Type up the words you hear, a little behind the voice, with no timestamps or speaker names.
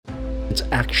It's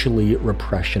actually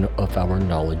repression of our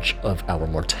knowledge of our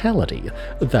mortality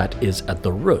that is at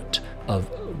the root of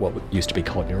what used to be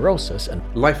called neurosis. And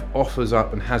life offers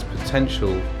up and has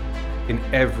potential in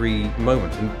every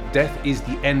moment, and death is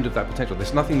the end of that potential.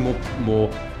 There's nothing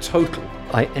more total.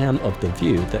 I am of the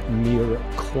view that mere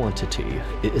quantity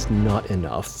is not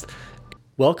enough.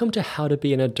 Welcome to How to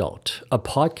Be an Adult, a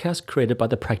podcast created by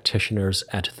the practitioners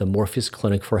at the Morpheus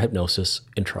Clinic for Hypnosis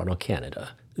in Toronto,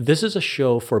 Canada. This is a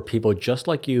show for people just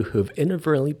like you who've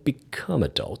inadvertently become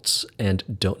adults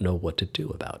and don't know what to do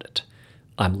about it.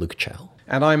 I'm Luke Chow.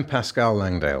 And I'm Pascal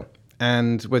Langdale.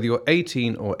 And whether you're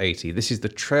 18 or 80, this is the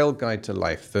trail guide to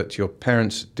life that your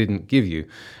parents didn't give you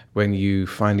when you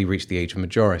finally reached the age of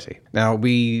majority. Now,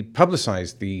 we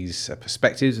publicize these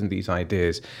perspectives and these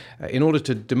ideas in order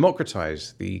to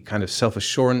democratize the kind of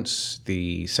self-assurance,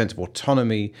 the sense of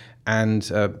autonomy,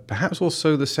 and perhaps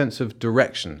also the sense of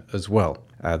direction as well,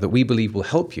 that we believe will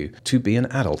help you to be an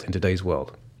adult in today's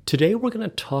world. Today, we're going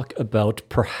to talk about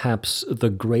perhaps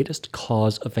the greatest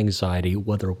cause of anxiety,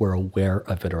 whether we're aware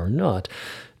of it or not,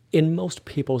 in most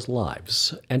people's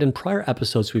lives. And in prior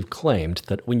episodes, we've claimed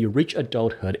that when you reach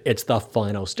adulthood, it's the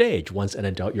final stage. Once an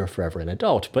adult, you're forever an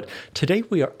adult. But today,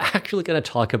 we are actually going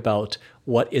to talk about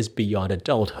what is beyond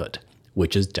adulthood,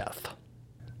 which is death.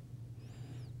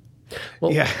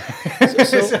 Well, yeah.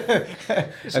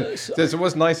 So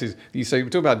what's nice is you say we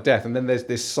talk about death, and then there's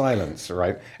this silence,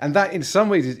 right? And that, in some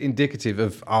ways, is indicative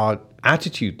of our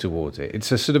attitude towards it.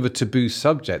 It's a sort of a taboo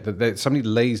subject that somebody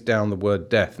lays down the word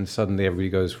death, and suddenly everybody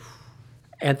goes.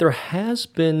 And there has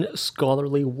been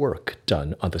scholarly work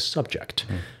done on the subject.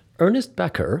 Ernest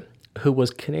Becker, who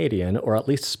was Canadian, or at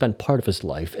least spent part of his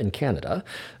life in Canada,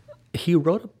 he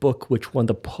wrote a book which won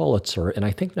the Pulitzer in,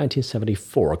 I think,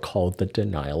 1974 called The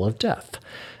Denial of Death.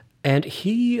 And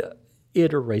he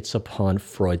iterates upon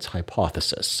Freud's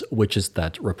hypothesis, which is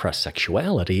that repressed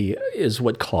sexuality is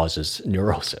what causes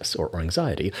neurosis or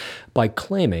anxiety, by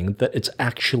claiming that it's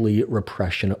actually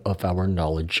repression of our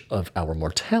knowledge of our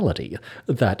mortality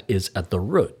that is at the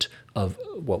root of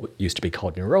what used to be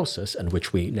called neurosis and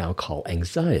which we now call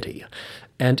anxiety.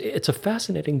 And it's a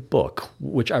fascinating book,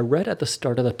 which I read at the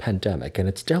start of the pandemic, and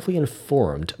it's definitely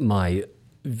informed my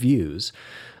views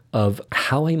of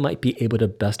how I might be able to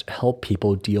best help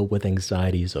people deal with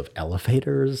anxieties of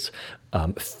elevators,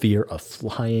 fear of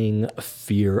flying,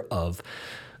 fear of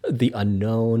the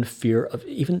unknown, fear of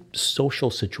even social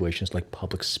situations like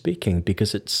public speaking,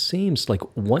 because it seems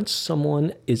like once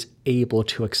someone is able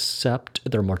to accept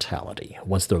their mortality,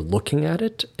 once they're looking at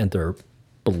it and they're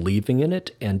believing in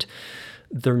it and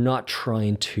they're not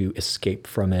trying to escape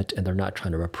from it and they're not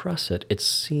trying to repress it, it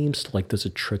seems like there's a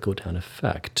trickle-down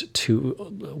effect to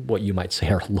what you might say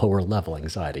are lower-level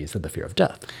anxieties than the fear of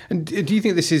death. And do you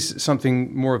think this is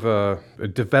something more of a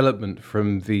development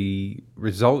from the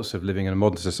results of living in a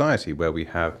modern society where we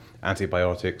have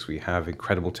antibiotics, we have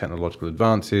incredible technological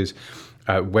advances,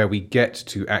 where we get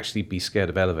to actually be scared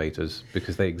of elevators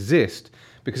because they exist?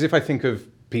 Because if I think of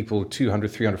people 200,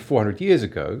 300, 400 years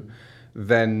ago,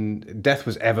 then death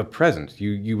was ever present.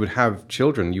 You would have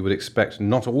children. You would expect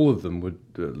not all of them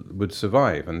would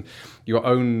survive, and your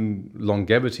own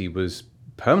longevity was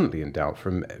permanently in doubt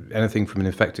from anything from an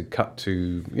infected cut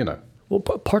to, Well,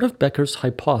 part of Becker's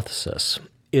hypothesis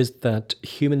is that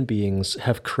human beings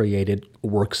have created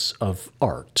works of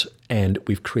art, and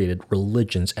we've created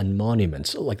religions and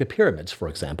monuments, like the pyramids, for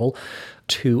example,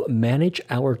 to manage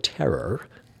our terror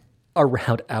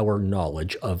around our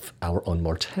knowledge of our own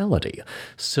mortality.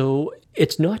 So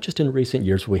it's not just in recent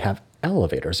years we have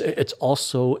elevators. It's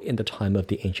also in the time of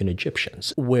the ancient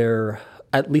Egyptians, where,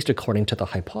 at least according to the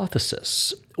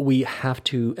hypothesis, we have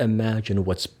to imagine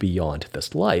what's beyond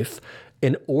this life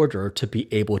in order to be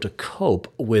able to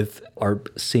cope with our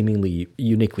seemingly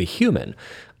uniquely human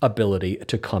ability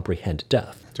to comprehend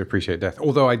death. To appreciate death.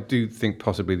 Although I do think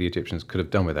possibly the Egyptians could have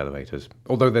done with elevators.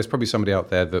 Although there's probably somebody out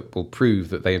there that will prove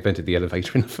that they invented the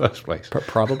elevator in the first place.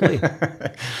 Probably.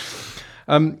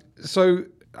 So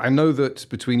I know that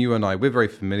between you and I, we're very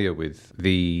familiar with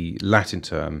the Latin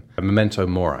term, Memento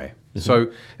Mori. Mm-hmm.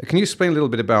 So can you explain a little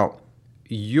bit about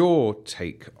your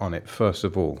take on it, first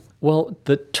of all? Well,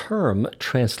 the term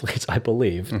translates, I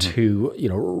believe, to,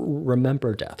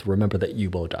 remember death, remember that you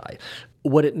will die.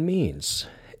 What it means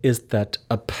is that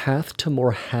a path to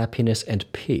more happiness and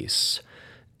peace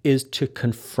is to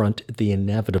confront the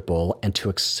inevitable and to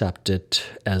accept it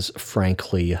as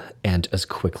frankly and as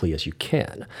quickly as you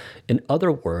can. In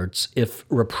other words, if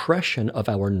repression of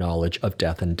our knowledge of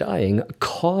death and dying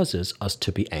causes us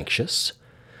to be anxious,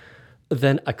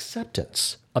 then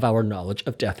acceptance of our knowledge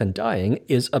of death and dying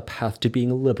is a path to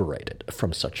being liberated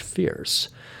from such fears.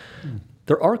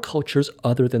 There are cultures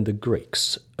other than the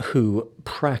Greeks who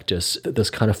practice this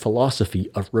kind of philosophy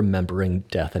of remembering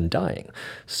death and dying.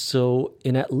 So,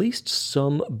 in at least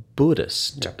some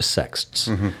Buddhist sects,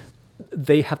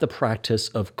 they have the practice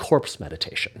of corpse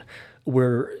meditation,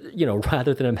 where,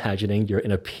 rather than imagining you're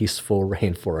in a peaceful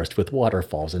rainforest with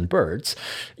waterfalls and birds,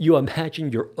 you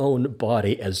imagine your own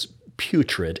body as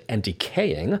putrid and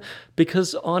decaying,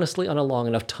 because honestly, on a long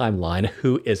enough timeline,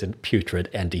 who isn't putrid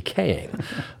and decaying?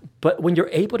 But when you're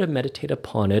able to meditate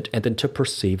upon it and then to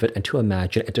perceive it and to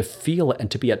imagine and to feel it and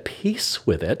to be at peace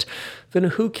with it, then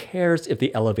who cares if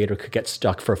the elevator could get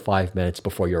stuck for 5 minutes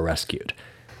before you're rescued?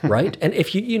 Right? And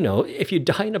if if you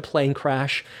die in a plane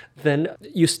crash, then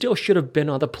you still should have been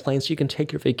on the plane so you can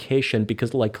take your vacation,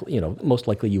 because most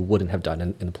likely you wouldn't have died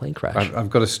in a plane crash. I've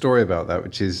got a story about that,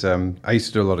 which is I used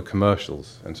to do a lot of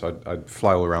commercials, and so I'd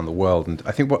fly all around the world. And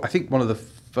I think one of the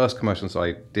first commercials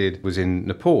I did was in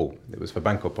Nepal. It was for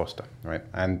Bangkok Posta, right?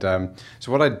 And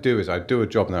so what I'd do is I'd do a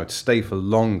job and I'd stay for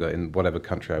longer in whatever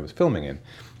country I was filming in,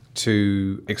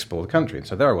 to explore the country. And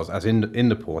so there I was, as in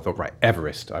Nepal. I thought, right,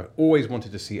 Everest. I've always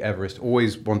wanted to see Everest,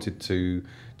 always wanted to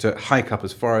hike up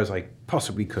as far as I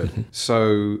possibly could.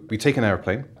 So we take an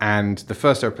airplane, and the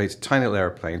first airplane's a tiny little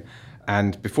airplane,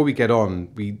 and before we get on,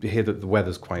 we hear that the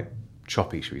weather's quite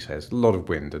choppy, should we say. There's a lot of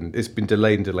wind, and it's been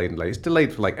delayed and delayed and delayed. It's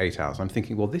delayed for like 8 hours. I'm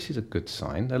thinking, well, this is a good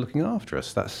sign. They're looking after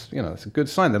us. That's a good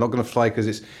sign. They're not going to fly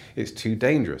because it's too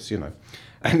dangerous,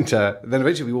 And then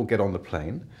eventually we all get on the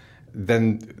plane.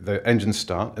 Then the engines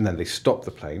start, and then they stop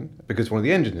the plane because one of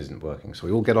the engines isn't working. So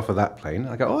we all get off of that plane.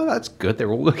 I go, oh, that's good.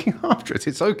 They're all looking after us.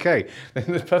 It's okay.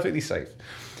 They're perfectly safe.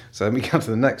 So then we come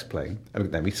to the next plane, and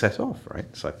then we set off, right?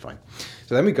 So fine.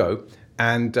 So then we go,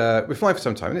 and we fly for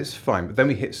some time, and it's fine. But then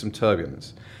we hit some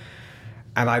turbulence.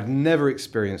 And I've never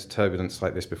experienced turbulence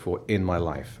like this before in my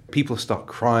life. People start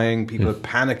crying. People are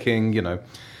panicking,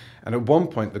 And at one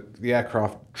point, the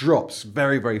aircraft drops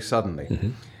very, very suddenly. Mm-hmm.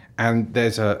 And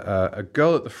there's a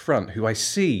girl at the front who I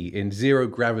see in zero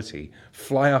gravity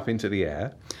fly up into the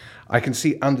air. I can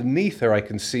see underneath her, I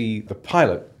can see the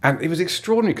pilot. And it was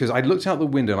extraordinary because I looked out the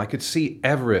window and I could see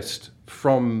Everest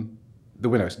from the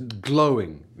window. It's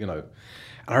glowing, And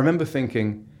I remember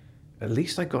thinking, at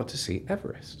least I got to see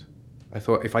Everest. I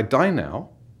thought, if I die now,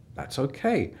 that's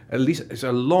okay. At least it's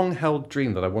a long-held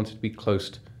dream that I wanted to be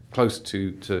close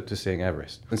to seeing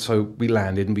Everest. And so we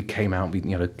landed and we came out, we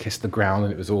kissed the ground,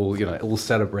 and it was all all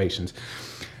celebrations.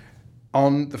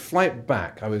 On the flight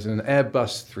back, I was in an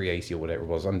Airbus 380 or whatever it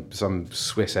was, on some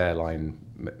Swiss airline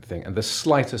thing, and the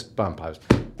slightest bump, I was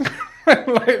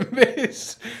like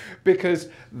this, because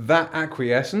that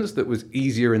acquiescence that was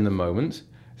easier in the moment,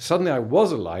 suddenly I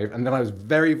was alive, and then I was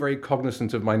very, very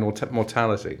cognizant of my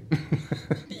mortality.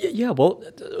 Yeah, well,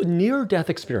 near-death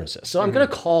experiences. So I'm going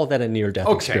to call that a near-death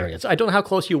experience. I don't know how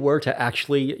close you were to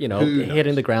actually,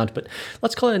 hitting the ground, but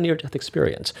let's call it a near-death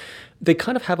experience. They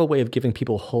kind of have a way of giving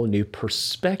people a whole new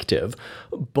perspective,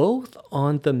 both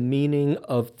on the meaning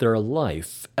of their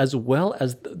life, as well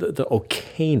as the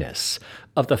okayness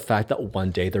of the fact that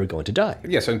one day they're going to die.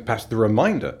 Yes, and perhaps the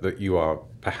reminder that you are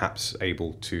perhaps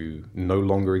able to no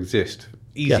longer exist,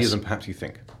 easier than perhaps you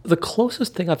think. The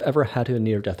closest thing I've ever had to a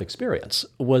near-death experience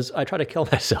was I tried to kill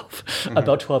myself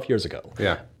about 12 years ago.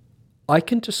 Yeah. I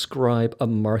can describe a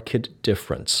marked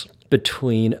difference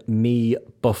between me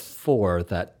before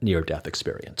that near-death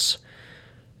experience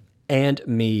and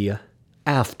me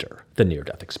after the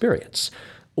near-death experience,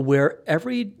 where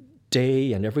every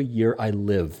day and every year I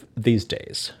live these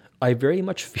days, I very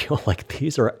much feel like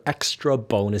these are extra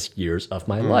bonus years of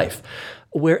my life,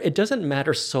 where it doesn't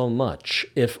matter so much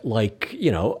if,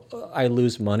 I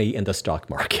lose money in the stock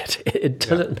market. It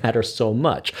doesn't matter so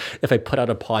much if I put out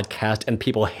a podcast and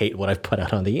people hate what I've put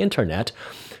out on the internet,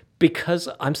 because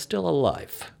I'm still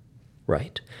alive,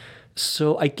 right?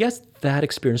 So I guess that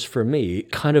experience for me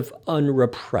kind of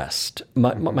unrepressed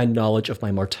my knowledge of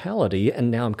my mortality,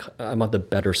 and now I'm on the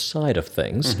better side of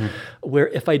things, where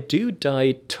if I do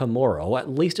die tomorrow, at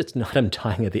least it's not I'm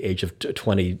dying at the age of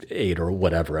 28 or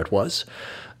whatever it was.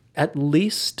 At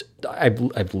least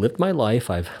I've lived my life.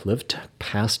 I've lived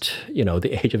past,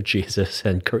 the age of Jesus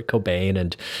and Kurt Cobain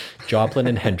and Joplin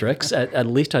and Hendrix. At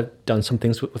least I've done some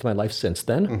things with my life since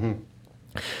then.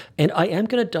 And I am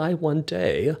going to die one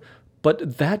day,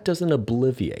 but that doesn't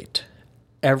obviate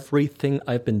everything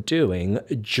I've been doing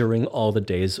during all the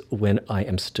days when I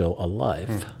am still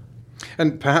alive.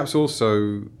 And perhaps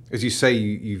also, as you say,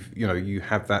 you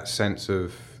have that sense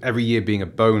of every year being a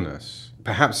bonus.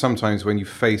 Perhaps sometimes when you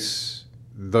face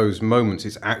those moments,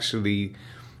 it's actually,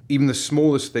 even the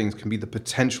smallest things can be the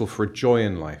potential for a joy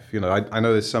in life. I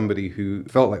know there's somebody who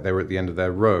felt like they were at the end of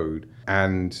their road,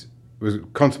 and was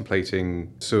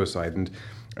contemplating suicide,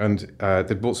 and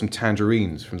they bought some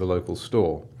tangerines from the local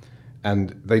store,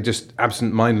 and they just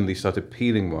absent-mindedly started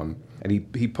peeling one, and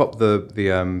he popped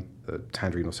the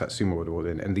tangerine or satsuma or whatever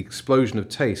in, and the explosion of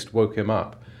taste woke him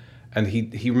up, and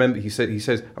he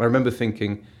says, I remember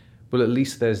thinking, well, at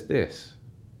least there's this.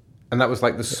 And that was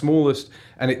like the smallest,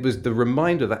 and it was the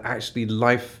reminder that actually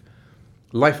life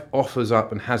offers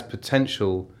up and has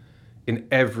potential in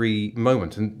every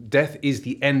moment, and death is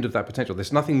the end of that potential.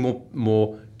 There's nothing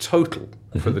more total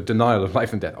for the denial of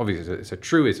life and death. Obviously, it's a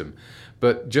truism,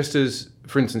 but just as,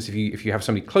 for instance, if you have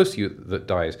somebody close to you that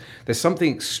dies, there's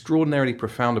something extraordinarily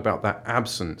profound about that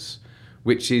absence,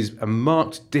 which is a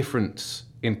marked difference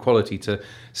in quality to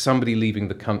somebody leaving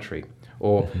the country,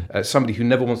 or somebody who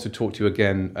never wants to talk to you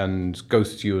again and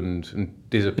ghosts you and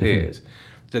disappears.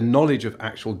 The knowledge of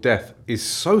actual death is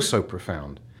so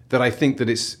profound that I think that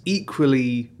it's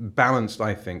equally balanced,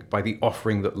 I think, by the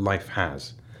offering that life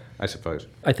has, I suppose.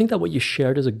 I think that what you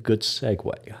shared is a good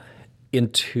segue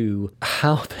into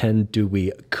how then do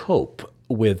we cope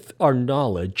with our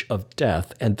knowledge of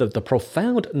death and the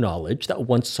profound knowledge that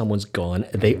once someone's gone,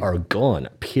 they are gone,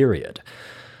 period.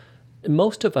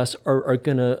 Most of us are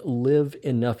going to live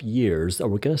enough years that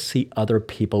we're going to see other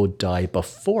people die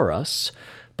before us,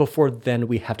 before then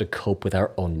we have to cope with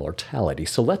our own mortality.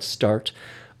 So let's start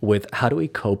with how do we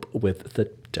cope with the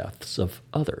deaths of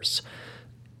others.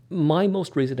 My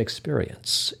most recent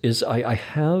experience is I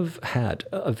have had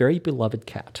a very beloved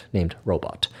cat named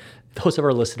Robot. Those of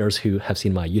our listeners who have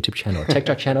seen my YouTube channel or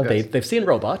TikTok channel, yes. they've seen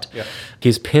Robot. Yeah.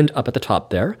 He's pinned up at the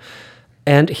top there.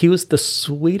 And he was the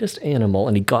sweetest animal,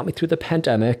 and he got me through the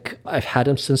pandemic. I've had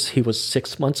him since he was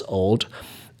 6 months old.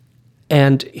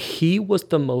 And he was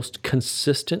the most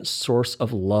consistent source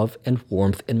of love and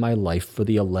warmth in my life for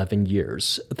the 11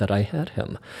 years that I had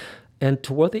him. And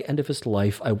toward the end of his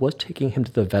life, I was taking him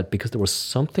to the vet because there was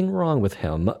something wrong with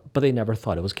him, but they never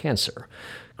thought it was cancer.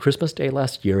 Christmas Day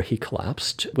last year, he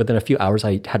collapsed. Within a few hours,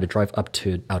 I had to drive out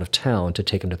of town to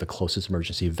take him to the closest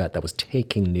emergency vet that was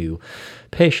taking new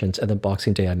patients. And then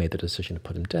Boxing Day, I made the decision to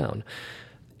put him down.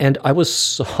 And I was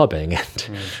sobbing. And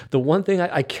the one thing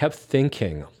I kept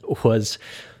thinking was,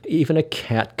 even a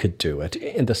cat could do it,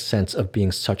 in the sense of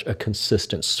being such a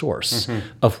consistent source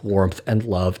of warmth and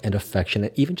love and affection,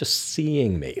 and even just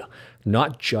seeing me,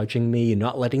 not judging me,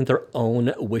 not letting their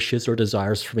own wishes or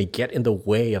desires for me get in the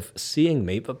way of seeing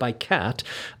me. But my cat,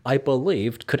 I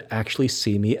believed, could actually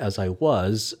see me as I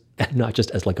was, and not just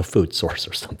as like a food source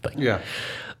or something. Yeah.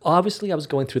 Obviously, I was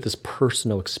going through this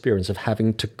personal experience of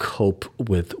having to cope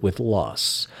with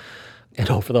loss,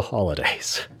 and over the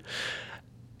holidays.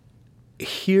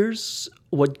 Here's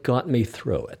what got me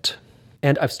through it.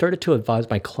 And I've started to advise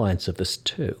my clients of this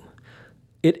too.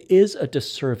 It is a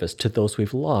disservice to those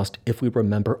we've lost if we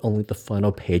remember only the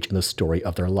final page in the story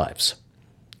of their lives.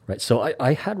 Right? So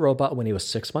I had Robot when he was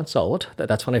 6 months old.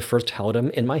 That's when I first held him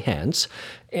in my hands.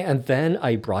 And then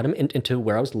I brought him into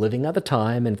where I was living at the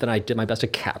time. And then I did my best to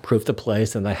cat-proof the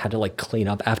place. And I had to clean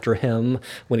up after him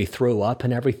when he threw up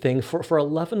and everything for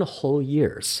 11 whole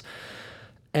years.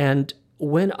 And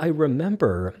when I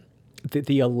remember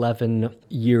the 11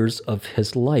 years of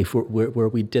his life where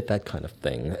we did that kind of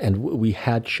thing, and we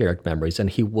had shared memories, and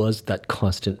he was that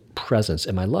constant presence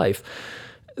in my life,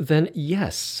 then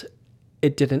yes,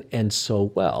 it didn't end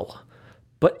so well.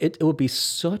 But it would be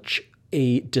such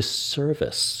a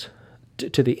disservice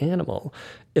to the animal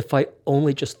if I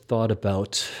only just thought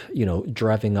about,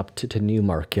 driving up to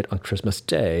Newmarket on Christmas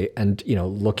Day and,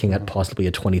 looking at possibly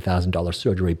a $20,000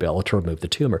 surgery bill to remove the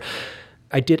tumor.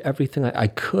 I did everything I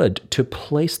could to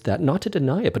place that, not to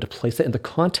deny it, but to place it in the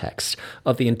context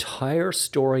of the entire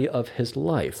story of his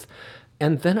life.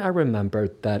 And then I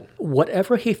remembered that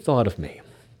whatever he thought of me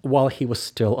while he was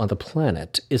still on the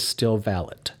planet is still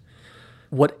valid.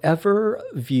 Whatever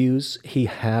views he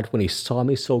had when he saw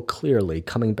me so clearly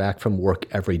coming back from work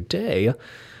every day,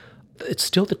 it's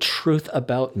still the truth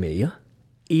about me,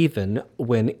 even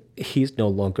when he's no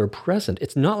longer present.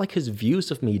 It's not like his views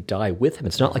of me die with him.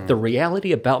 It's not like the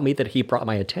reality about me that he brought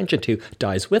my attention to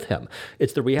dies with him.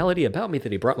 It's the reality about me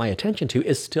that he brought my attention to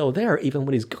is still there even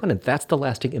when he's gone, and that's the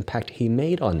lasting impact he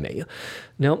made on me.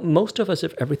 Now, most of us,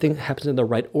 if everything happens in the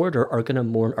right order, are going to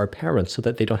mourn our parents so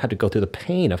that they don't have to go through the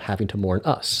pain of having to mourn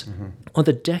us. On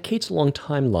the decades-long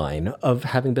timeline of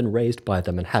having been raised by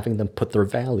them and having them put their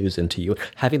values into you,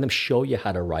 having them show you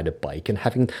how to ride a bike, and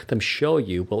having them show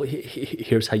you, well,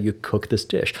 here's how you cook this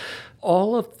dish.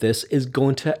 All of this is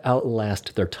going to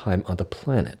outlast their time on the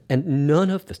planet. And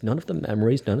none of this, none of the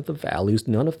memories, none of the values,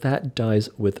 none of that dies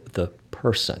with the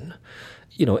person.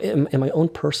 In my own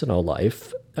personal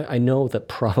life, I know that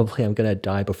probably I'm going to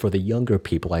die before the younger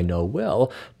people I know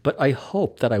will, but I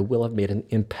hope that I will have made an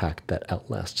impact that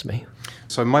outlasts me.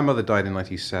 So my mother died in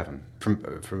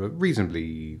 1997 from a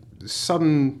reasonably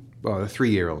sudden, a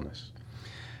 3-year illness.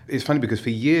 It's funny because for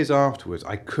years afterwards,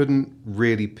 I couldn't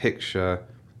really picture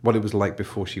what it was like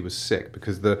before she was sick,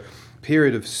 because the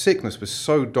period of sickness was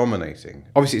so dominating.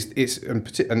 Obviously, it's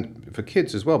and for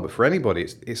kids as well, but for anybody,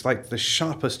 it's like the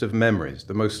sharpest of memories.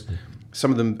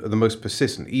 Some of them are the most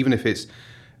persistent, even if it's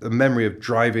the memory of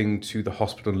driving to the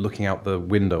hospital and looking out the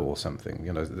window or something.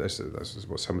 That's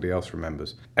what somebody else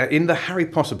remembers. In the Harry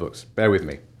Potter books, bear with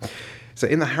me. So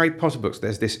in the Harry Potter books,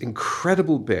 there's this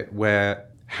incredible bit where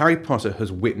Harry Potter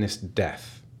has witnessed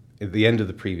death at the end of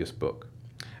the previous book.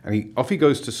 And off he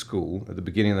goes to school at the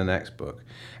beginning of the next book.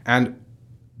 And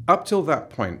up till that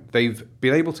point, they've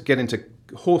been able to get into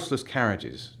horseless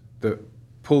carriages that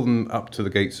pull them up to the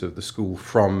gates of the school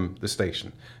from the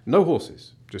station. No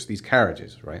horses, just these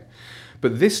carriages, right?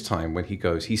 But this time when he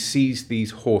goes, he sees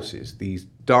these horses, these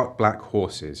dark black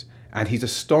horses, and he's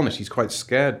astonished. He's quite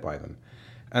scared by them.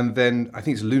 And then I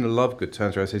think it's Luna Lovegood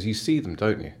turns around and says, "You see them,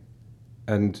 don't you?"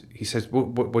 And he says,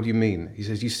 what do you mean? He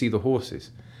says, "You see the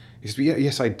horses." He says,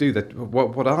 "Yes, I do.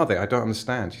 What are they? I don't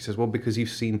understand." She says, "Well, because you've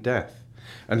seen death."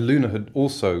 And Luna had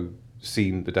also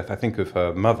seen the death, I think, of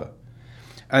her mother.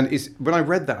 And when I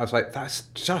read that, I was like, that's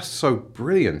just so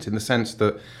brilliant, in the sense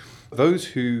that those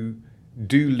who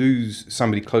do lose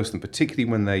somebody close to them, particularly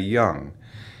when they're young,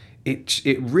 it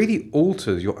really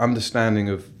alters your understanding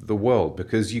of the world,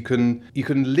 because you can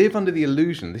live under the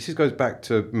illusion. This goes back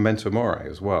to Memento Mori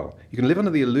as well. You can live under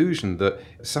the illusion that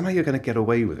somehow you're going to get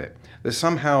away with it. That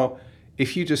somehow,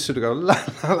 if you just sort of go la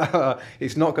la la,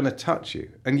 it's not going to touch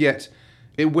you, and yet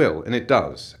it will, and it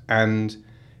does. And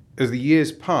as the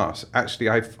years pass, actually,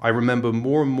 I remember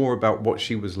more and more about what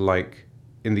she was like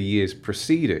in the years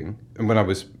preceding, and when I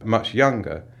was much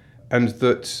younger, and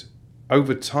that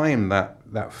over time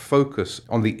that focus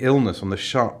on the illness, on the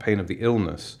sharp pain of the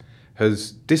illness,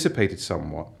 has dissipated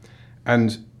somewhat.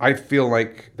 And I feel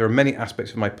like there are many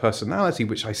aspects of my personality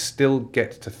which I still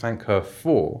get to thank her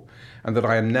for, and that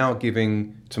I am now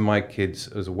giving to my kids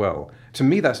as well. To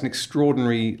me, that's an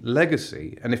extraordinary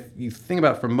legacy. And if you think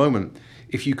about it for a moment,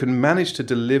 if you can manage to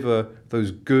deliver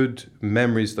those good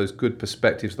memories, those good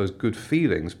perspectives, those good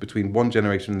feelings between one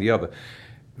generation and the other,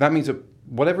 that means that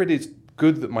whatever it is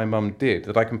good that my mum did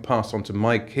that I can pass on to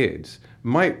my kids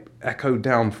might echo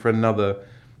down for another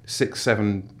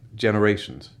 6-7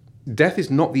 generations. Death is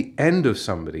not the end of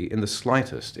somebody in the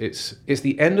slightest. It's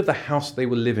the end of the house they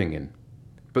were living in.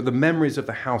 But the memories of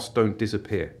the house don't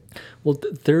disappear. Well,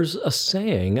 there's a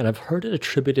saying, and I've heard it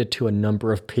attributed to a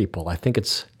number of people. I think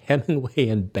it's Hemingway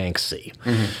and Banksy.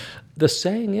 Mm-hmm. The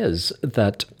saying is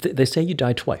that they say you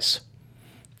die twice.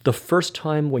 The first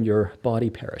time when your body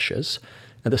perishes,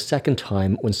 and the second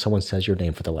time when someone says your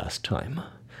name for the last time.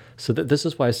 So this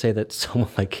is why I say that someone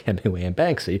like Hemingway and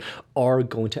Banksy are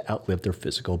going to outlive their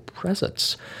physical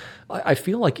presence. I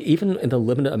feel like even in the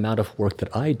limited amount of work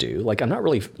that I do, like I'm not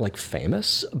really like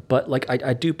famous, but like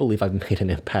I do believe I've made an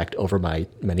impact over my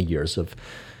many years of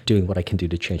doing what I can do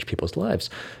to change people's lives.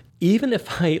 Even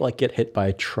if I like get hit by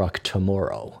a truck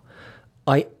tomorrow,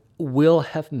 I will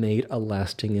have made a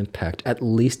lasting impact, at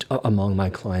least among my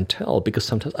clientele, because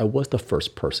sometimes I was the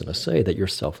first person to say that your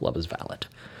self-love is valid.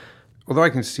 Although I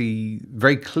can see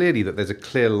very clearly that there's a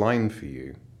clear line for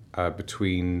you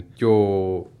between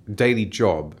your daily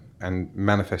job and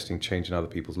manifesting change in other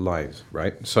people's lives,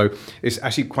 right? So it's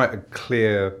actually quite a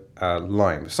clear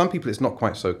line. For some people, it's not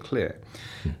quite so clear.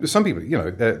 Some people,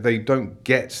 they don't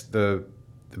get the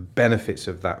benefits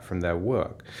of that from their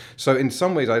work. So in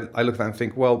some ways, I look at that and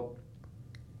think, well,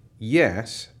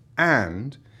 yes,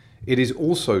 and it is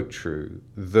also true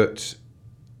that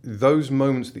those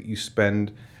moments that you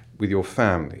spend with your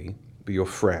family, with your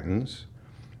friends,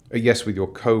 yes, with your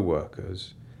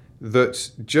co-workers,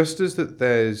 that just as that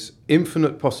there's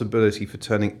infinite possibility for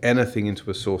turning anything into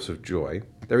a source of joy,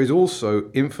 there is also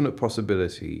infinite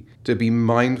possibility to be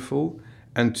mindful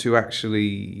and to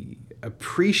actually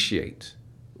appreciate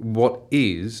what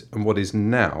is and what is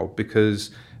now,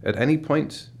 because at any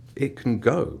point it can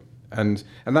go. And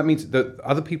that means that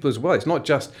other people as well. It's not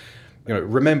just,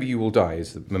 remember you will die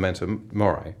is the Memento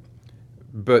Mori.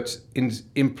 But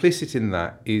implicit in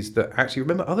that is that actually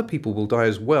remember other people will die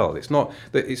as well. It's not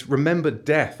that it's remember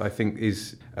death, I think,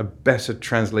 is a better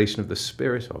translation of the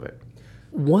spirit of it.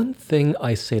 One thing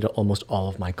I say to almost all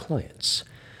of my clients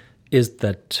is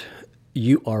that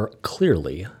you are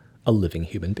clearly a living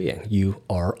human being. You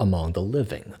are among the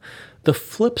living. The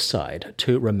flip side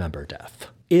to remember death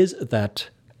is that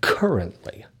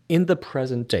currently, in the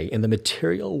present day, in the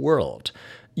material world,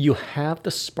 You have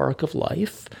the spark of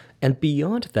life, and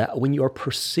beyond that, when you're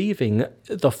perceiving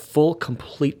the full,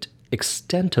 complete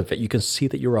extent of it, you can see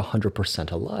that you're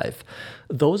 100% alive.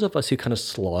 Those of us who kind of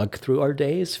slog through our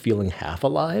days feeling half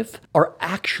alive are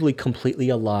actually completely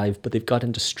alive, but they've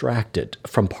gotten distracted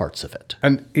from parts of it.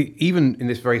 And even in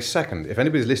this very second, if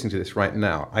anybody's listening to this right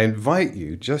now, I invite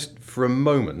you just for a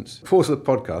moment, pause the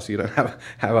podcast so you don't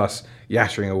have us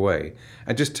yattering away,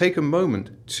 and just take a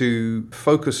moment to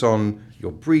focus on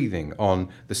your breathing, on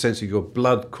the sense of your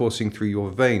blood coursing through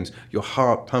your veins, your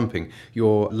heart pumping,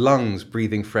 your lungs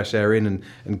breathing fresh air in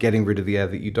and getting rid of the air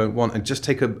that you don't want. And just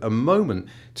take a moment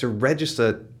to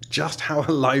register just how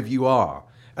alive you are.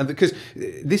 And because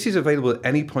this is available at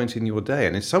any point in your day.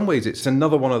 And in some ways, it's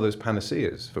another one of those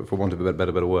panaceas, for want of a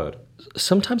better word.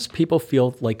 Sometimes people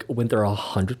feel like when they're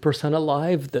 100%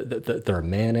 alive, they're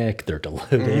manic, they're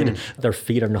deluded, their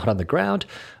feet are not on the ground.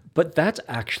 But that's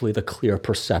actually the clear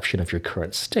perception of your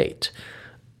current state.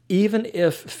 Even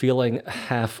if feeling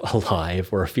half alive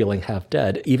or feeling half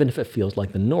dead, even if it feels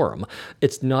like the norm,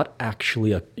 it's not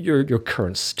actually your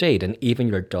current state, and even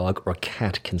your dog or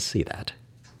cat can see that.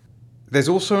 There's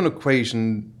also an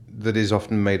equation that is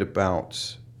often made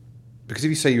about, because if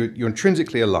you say you're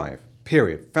intrinsically alive,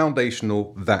 period,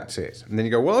 foundational, that's it. And then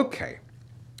you go, well, okay,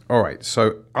 all right,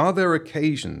 so are there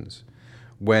occasions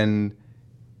when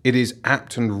it is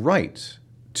apt and right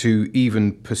to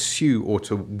even pursue or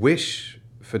to wish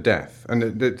for death?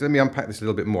 And let me unpack this a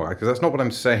little bit more, because that's not what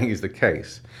I'm saying is the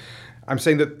case. I'm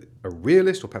saying that a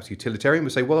realist or perhaps utilitarian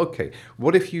would say, well, okay,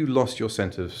 what if you lost your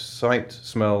sense of sight,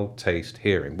 smell, taste,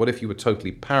 hearing? What if you were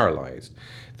totally paralyzed,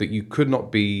 that you could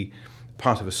not be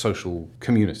part of a social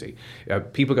community?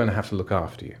 People are going to have to look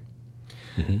after you.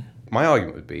 Mm-hmm. My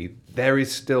argument would be there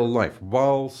is still life.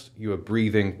 Whilst you are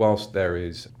breathing, whilst there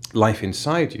is life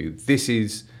inside you, this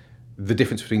is the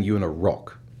difference between you and a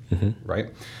rock,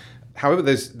 right? However,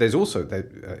 there's also,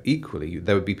 equally,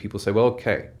 there would be people say, well,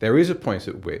 okay, there is a point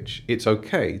at which it's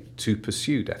okay to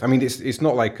pursue death. I mean, it's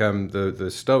not like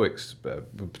the Stoics were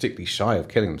particularly shy of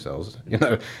killing themselves. You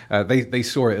know, they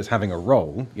saw it as having a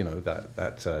role, you know,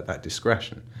 that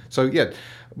discretion. So, yeah,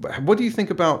 what do you think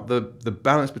about the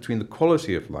balance between the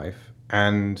quality of life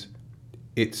and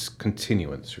its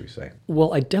continuance, should we say?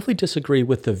 Well, I definitely disagree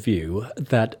with the view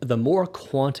that the more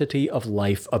quantity of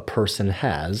life a person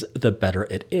has, the better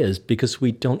it is, because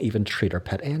we don't even treat our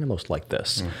pet animals like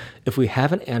this. If we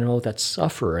have an animal that's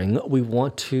suffering, we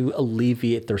want to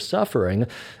alleviate their suffering,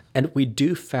 and we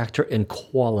do factor in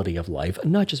quality of life,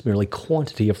 not just merely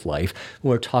quantity of life,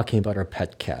 when we're talking about our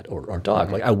pet cat or our dog.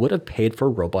 Like, I would have paid for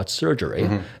robot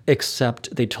surgery,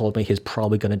 except they told me he's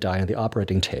probably going to die on the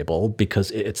operating table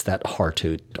because it's that hard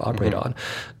to operate on.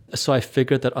 So I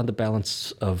figured that on the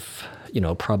balance of,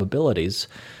 probabilities,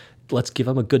 let's give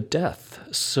him a good death.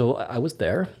 So I was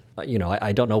there.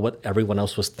 I don't know what everyone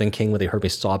else was thinking when they heard me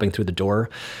sobbing through the door.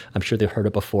 I'm sure they've heard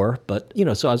it before. But,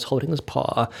 so I was holding his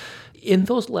paw. In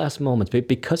those last moments,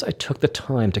 because I took the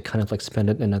time to kind of like spend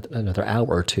another hour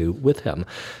or two with him,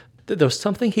 there was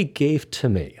something he gave to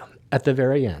me at the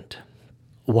very end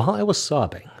while I was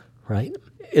sobbing, right?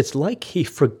 It's like he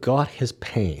forgot his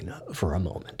pain for a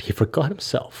moment. He forgot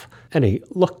himself, and he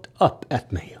looked up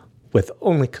at me with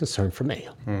only concern for me.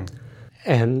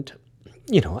 And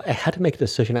I had to make a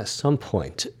decision at some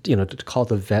point, to call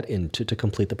the vet in to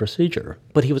complete the procedure.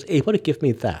 But he was able to give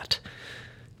me that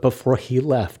before he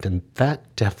left, and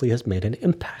that definitely has made an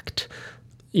impact.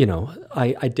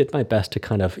 I did my best to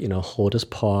kind of, hold his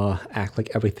paw, act like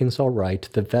everything's all right.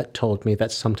 The vet told me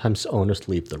that sometimes owners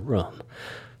leave the room.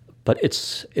 But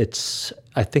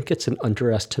I think it's an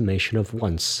underestimation of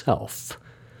oneself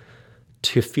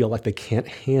to feel like they can't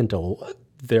handle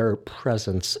their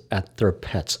presence at their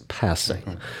pet's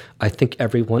passing. I think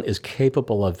everyone is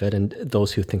capable of it, and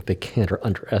those who think they can't are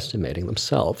underestimating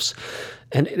themselves.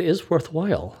 And it is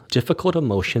worthwhile. Difficult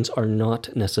emotions are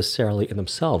not necessarily in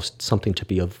themselves something to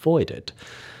be avoided,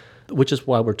 which is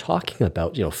why we're talking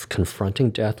about,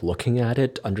 confronting death, looking at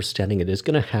it, understanding it is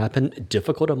going to happen.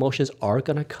 Difficult emotions are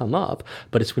going to come up,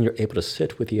 but it's when you're able to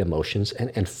sit with the emotions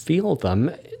and feel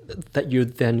them that you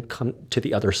then come to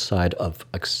the other side of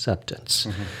acceptance.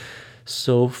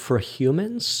 So for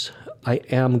humans, I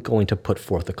am going to put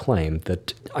forth a claim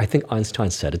that I think Einstein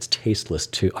said it's tasteless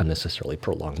to unnecessarily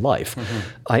prolong life.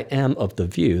 I am of the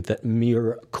view that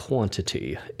mere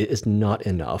quantity is not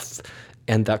enough,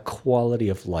 and that quality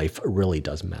of life really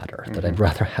does matter, that I'd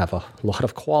rather have a lot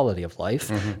of quality of life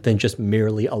than just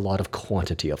merely a lot of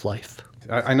quantity of life.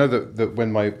 I know that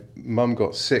when my mum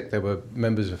got sick, there were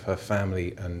members of her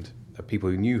family and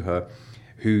people who knew her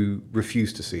who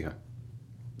refused to see her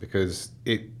because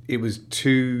it was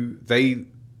too, they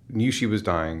knew she was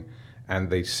dying, and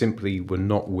they simply were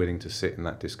not willing to sit in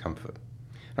that discomfort.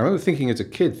 I remember thinking as a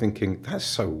kid, that's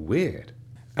so weird.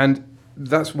 And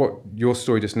that's what your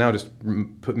story just now just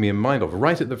put me in mind of.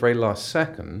 Right at the very last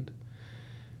second,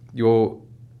 your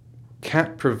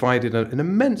cat provided an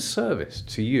immense service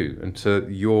to you and to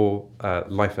your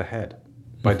life ahead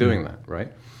by doing that,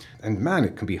 right? And man,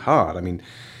 it can be hard. I mean,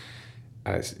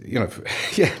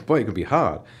 yeah, boy, it can be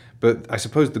hard. But I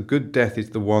suppose the good death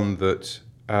is the one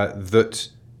that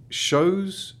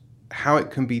shows how it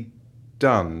can be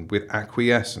done with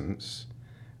acquiescence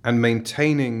and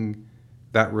maintaining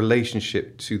that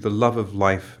relationship to the love of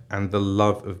life and the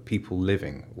love of people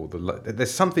living. Or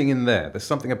there's something in there. There's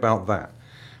something about that.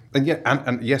 And yet,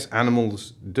 and yes,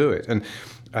 animals do it. And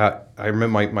I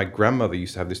remember my grandmother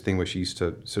used to have this thing where she used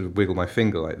to sort of wiggle my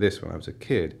finger like this when I was a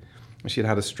kid. And she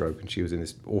had a stroke, and she was in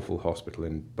this awful hospital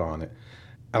in Barnet.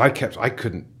 And I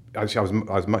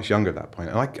was much younger at that point,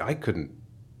 and I couldn't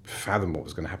fathom what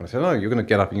was going to happen. I said, "Oh, you're going to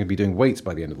get up and you're going to be doing weights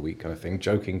by the end of the week," kind of thing,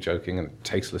 joking, and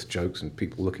tasteless jokes, and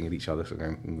people looking at each other, so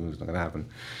going, "It's not going to happen."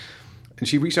 And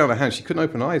she reached out her hand. She couldn't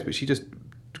open her eyes, but she just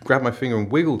grabbed my finger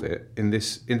and wiggled it in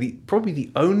the probably the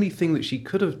only thing that she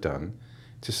could have done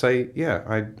to say,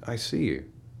 "Yeah, I see you,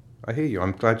 I hear you.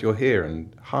 I'm glad you're here,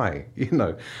 and hi."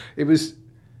 It was.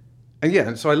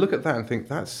 And so I look at that and think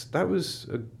that was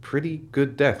a pretty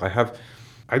good death. I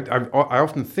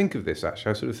often think of this,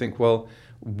 actually. I sort of think, well,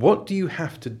 what do you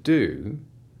have to do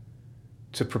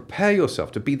to prepare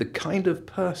yourself to be the kind of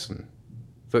person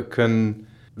that can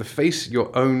face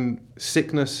your own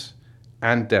sickness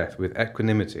and death with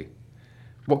equanimity?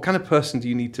 What kind of person do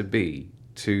you need to be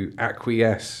to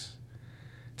acquiesce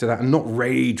to that and not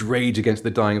rage against the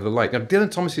dying of the light? Now,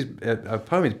 Dylan Thomas's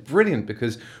poem is brilliant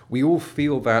because we all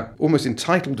feel that almost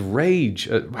entitled rage.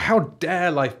 How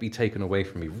dare life be taken away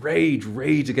from me?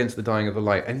 Rage against the dying of the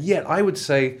light. And yet I would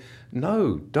say,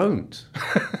 no, don't.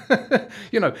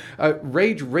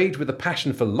 Rage with a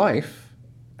passion for life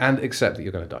and accept that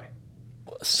you're going to die.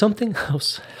 Something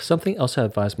else I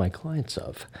advise my clients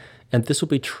of, and this will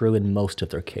be true in most of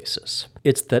their cases,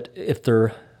 it's that if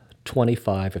they're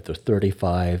 25, if they're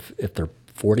 35, if they're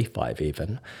 45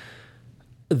 even,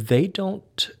 they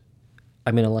don't,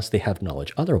 unless they have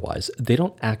knowledge otherwise, they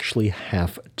don't actually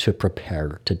have to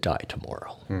prepare to die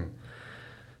tomorrow.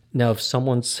 Now, if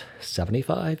someone's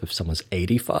 75, if someone's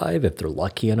 85, if they're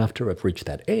lucky enough to have reached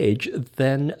that age,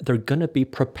 then they're going to be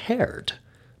prepared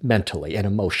mentally and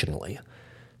emotionally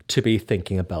to be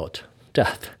thinking about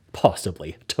death,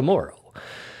 possibly tomorrow.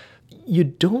 You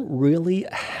don't really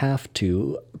have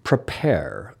to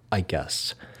prepare, I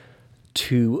guess,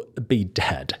 to be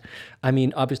dead.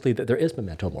 Obviously, there is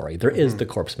Memento Mori. There is the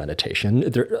corpse meditation.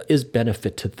 There is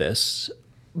benefit to this.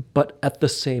 But at the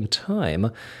same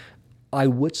time, I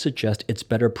would suggest it's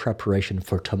better preparation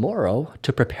for tomorrow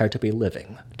to prepare to be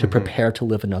living, to prepare to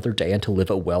live another day and to live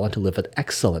it well and to live it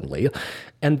excellently.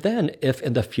 And then if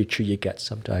in the future you get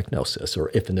some diagnosis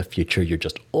or if in the future you're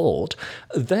just old,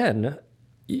 then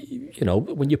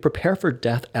when you prepare for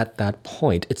death at that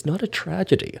point, it's not a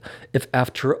tragedy if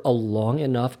after a long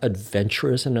enough,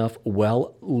 adventurous enough,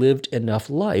 well-lived enough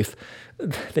life,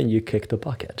 then you kick the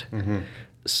bucket.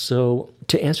 So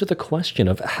to answer the question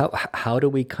of how do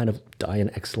we kind of die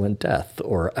an excellent death,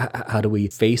 or how do we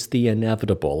face the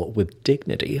inevitable with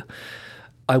dignity,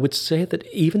 I would say that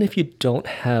even if you don't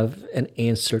have an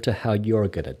answer to how you're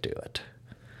going to do it,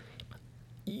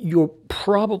 you're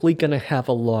probably going to have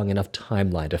a long enough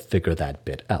timeline to figure that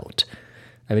bit out.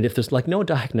 If there's no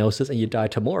diagnosis and you die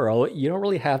tomorrow, you don't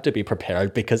really have to be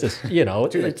prepared because it's,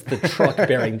 it's the truck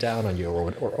bearing down on you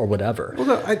or whatever.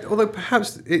 Although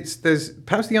perhaps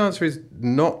the answer is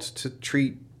not to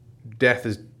treat death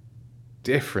as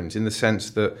different in the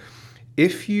sense that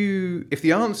if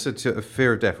the answer to a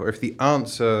fear of death, or if the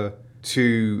answer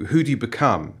to who do you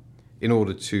become in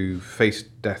order to face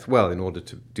death well, in order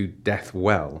to do death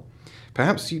well,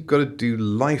 perhaps you've got to do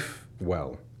life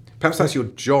well. Perhaps that's your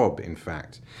job, in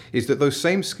fact, is that those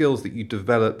same skills that you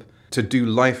develop to do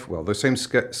life well, those same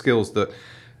skills that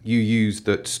you use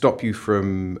that stop you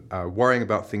from worrying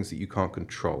about things that you can't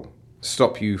control,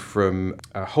 stop you from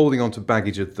holding on to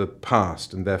baggage of the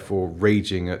past and therefore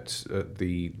raging at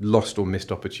the lost or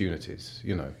missed opportunities,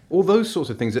 All those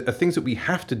sorts of things are things that we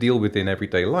have to deal with in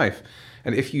everyday life.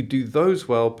 And if you do those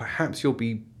well, perhaps you'll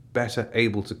be better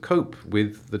able to cope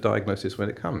with the diagnosis when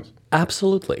it comes.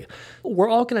 Absolutely. We're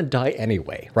all going to die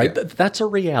anyway, right? Yeah. That's a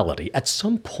reality. At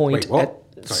some point,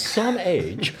 some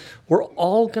age, we're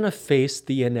all going to face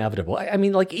the inevitable.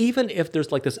 Even if there's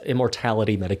this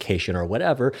immortality medication or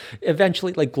whatever,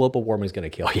 eventually global warming is going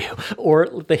to kill you, or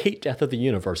the heat death of the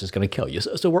universe is going to kill you.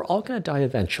 So we're all going to die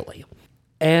eventually.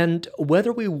 And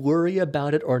whether we worry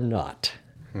about it or not,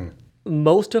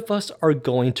 most of us are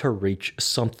going to reach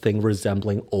something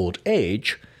resembling old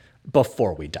age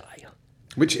before we die.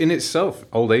 Which in itself,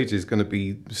 old age is going to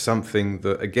be something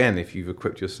that, again, if you've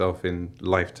equipped yourself in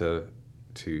life to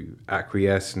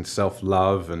acquiesce and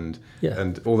self-love and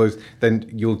all those, then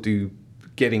you'll do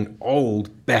getting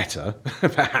old better,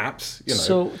 perhaps.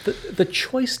 So the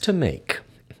choice to make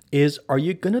is, are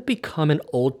you going to become an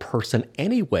old person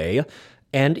anyway,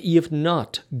 and you've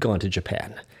not gone to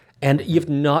Japan, and you've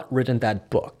not written that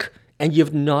book, and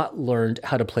you've not learned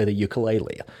how to play the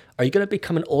ukulele? Are you going to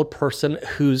become an old person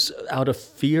who's out of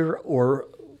fear or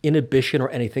inhibition or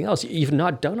anything else? You've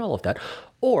not done all of that.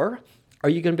 Or are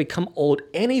you going to become old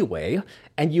anyway,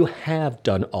 and you have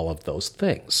done all of those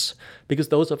things? Because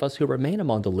those of us who remain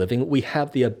among the living, we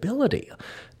have the ability,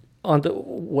 on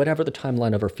whatever the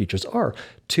timeline of our futures are,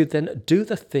 to then do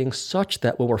the things such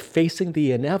that when we're facing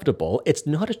the inevitable, it's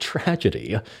not a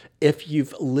tragedy if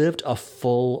you've lived a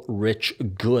full, rich,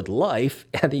 good life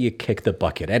and then you kick the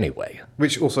bucket anyway.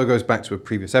 Which also goes back to a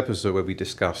previous episode where we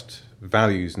discussed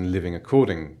values and living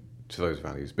according to those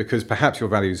values. Because perhaps your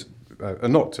values are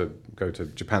not to go to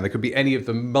Japan. They could be any of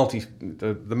the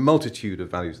multitude of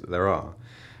values that there are.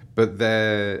 But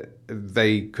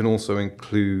they can also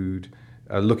include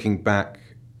looking back.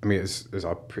 I mean, as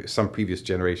some previous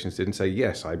generations did, and say,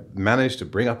 yes, I managed to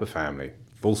bring up a family,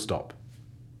 full stop.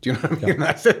 Do you know what I mean?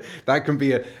 Yeah. That can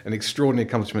be an extraordinary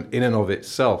accomplishment in and of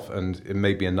itself, and it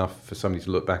may be enough for somebody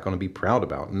to look back on and be proud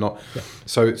about.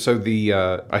 So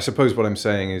I suppose what I'm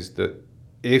saying is that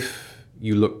if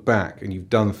you look back and you've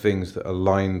done things that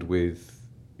aligned with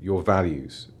your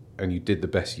values, and you did the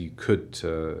best you could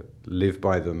to live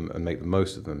by them and make the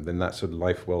most of them, then that's a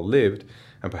life well lived,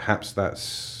 and perhaps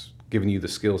that's given you the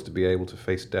skills to be able to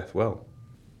face death well.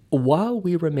 While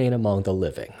we remain among the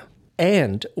living,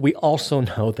 and we also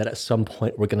know that at some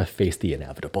point we're going to face the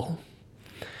inevitable,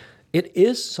 it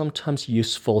is sometimes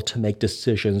useful to make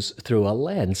decisions through a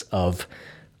lens of,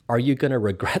 are you going to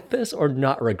regret this or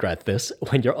not regret this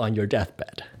when you're on your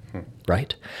deathbed,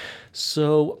 right?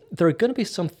 So there are going to be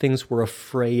some things we're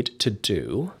afraid to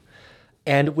do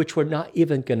and which we're not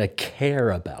even going to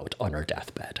care about on our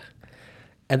deathbed.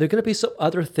 And there are going to be some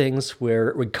other things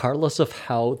where, regardless of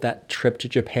how that trip to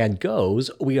Japan goes,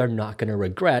 we are not going to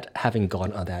regret having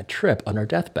gone on that trip on our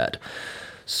deathbed.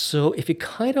 So if you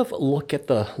kind of look at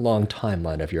the long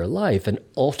timeline of your life and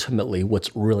ultimately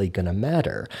what's really going to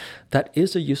matter, that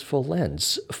is a useful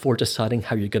lens for deciding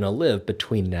how you're going to live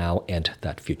between now and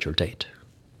that future date.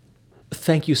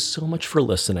 Thank you so much for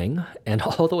listening, and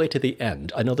all the way to the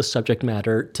end. I know the subject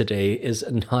matter today is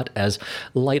not as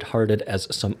lighthearted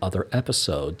as some other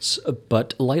episodes,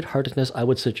 but lightheartedness, I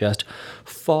would suggest,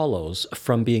 follows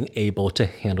from being able to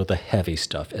handle the heavy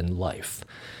stuff in life.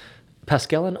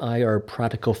 Pascal and I are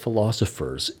practical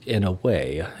philosophers, in a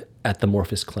way, at the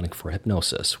Morpheus Clinic for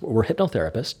Hypnosis. We're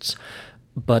hypnotherapists,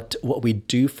 but what we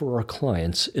do for our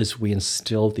clients is we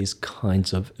instill these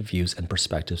kinds of views and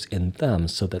perspectives in them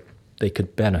so that they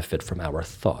could benefit from our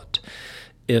thought.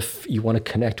 If you want to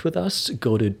connect with us,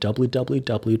 go to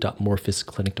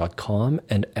www.morpheusclinic.com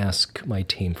and ask my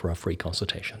team for a free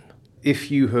consultation.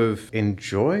 If you have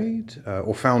enjoyed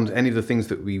or found any of the things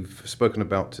that we've spoken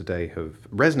about today have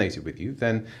resonated with you,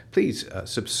 then please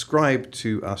subscribe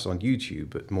to us on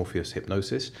YouTube at Morpheus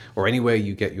Hypnosis, or anywhere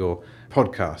you get your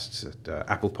podcasts, at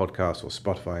Apple Podcasts or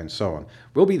Spotify and so on.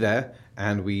 We'll be there,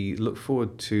 and we look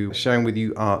forward to sharing with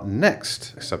you our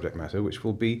next subject matter, which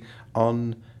will be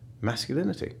on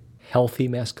masculinity. Healthy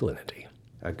masculinity.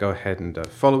 Go ahead and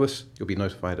follow us. You'll be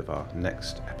notified of our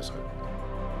next episode.